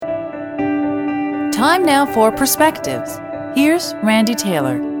Time now for Perspectives. Here's Randy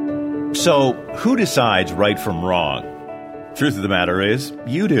Taylor. So, who decides right from wrong? Truth of the matter is,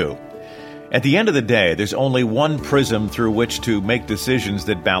 you do. At the end of the day, there's only one prism through which to make decisions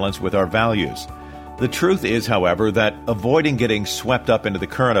that balance with our values. The truth is, however, that avoiding getting swept up into the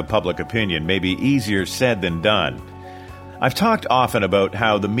current of public opinion may be easier said than done. I've talked often about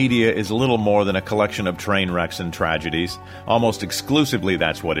how the media is little more than a collection of train wrecks and tragedies. Almost exclusively,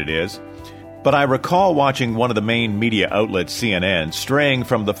 that's what it is. But I recall watching one of the main media outlets, CNN, straying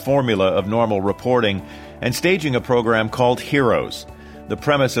from the formula of normal reporting and staging a program called Heroes. The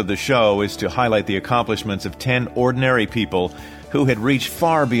premise of the show is to highlight the accomplishments of 10 ordinary people who had reached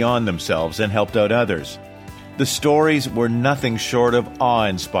far beyond themselves and helped out others. The stories were nothing short of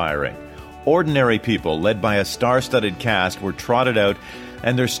awe-inspiring. Ordinary people, led by a star-studded cast, were trotted out,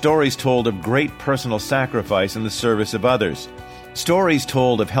 and their stories told of great personal sacrifice in the service of others. Stories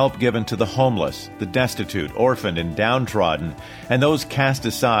told of help given to the homeless, the destitute, orphaned, and downtrodden, and those cast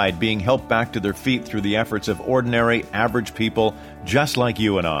aside being helped back to their feet through the efforts of ordinary, average people just like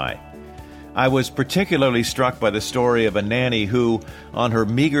you and I. I was particularly struck by the story of a nanny who, on her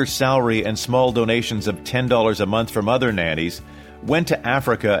meager salary and small donations of $10 a month from other nannies, went to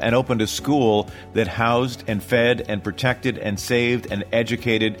Africa and opened a school that housed and fed and protected and saved and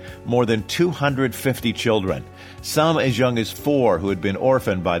educated more than 250 children, some as young as 4 who had been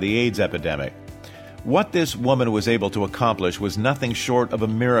orphaned by the AIDS epidemic. What this woman was able to accomplish was nothing short of a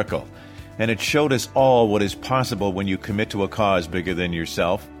miracle, and it showed us all what is possible when you commit to a cause bigger than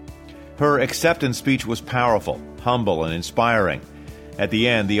yourself. Her acceptance speech was powerful, humble, and inspiring. At the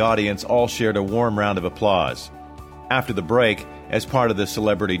end, the audience all shared a warm round of applause. After the break, as part of the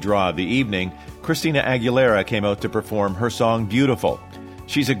celebrity draw of the evening, Christina Aguilera came out to perform her song Beautiful.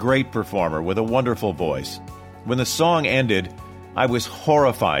 She's a great performer with a wonderful voice. When the song ended, I was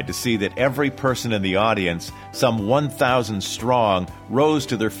horrified to see that every person in the audience, some 1,000 strong, rose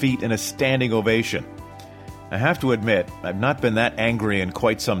to their feet in a standing ovation. I have to admit, I've not been that angry in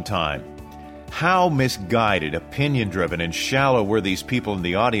quite some time. How misguided, opinion-driven, and shallow were these people in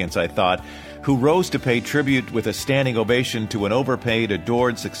the audience, I thought, who rose to pay tribute with a standing ovation to an overpaid,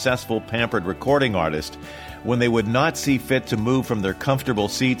 adored, successful, pampered recording artist when they would not see fit to move from their comfortable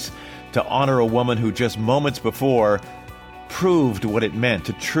seats to honor a woman who just moments before proved what it meant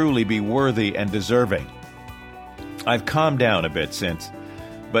to truly be worthy and deserving. I've calmed down a bit since,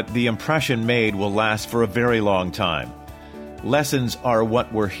 but the impression made will last for a very long time. Lessons are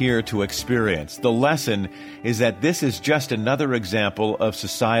what we're here to experience. The lesson is that this is just another example of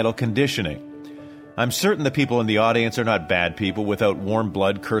societal conditioning. I'm certain the people in the audience are not bad people without warm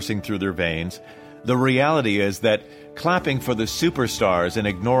blood coursing through their veins. The reality is that clapping for the superstars and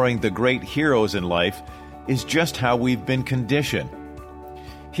ignoring the great heroes in life is just how we've been conditioned.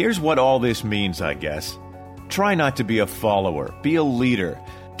 Here's what all this means, I guess. Try not to be a follower. Be a leader.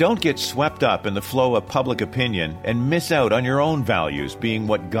 Don't get swept up in the flow of public opinion and miss out on your own values being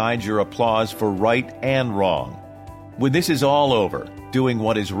what guides your applause for right and wrong. When this is all over, doing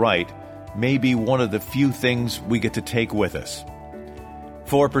what is right may be one of the few things we get to take with us.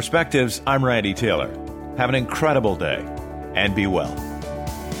 For Perspectives, I'm Randy Taylor. Have an incredible day and be well.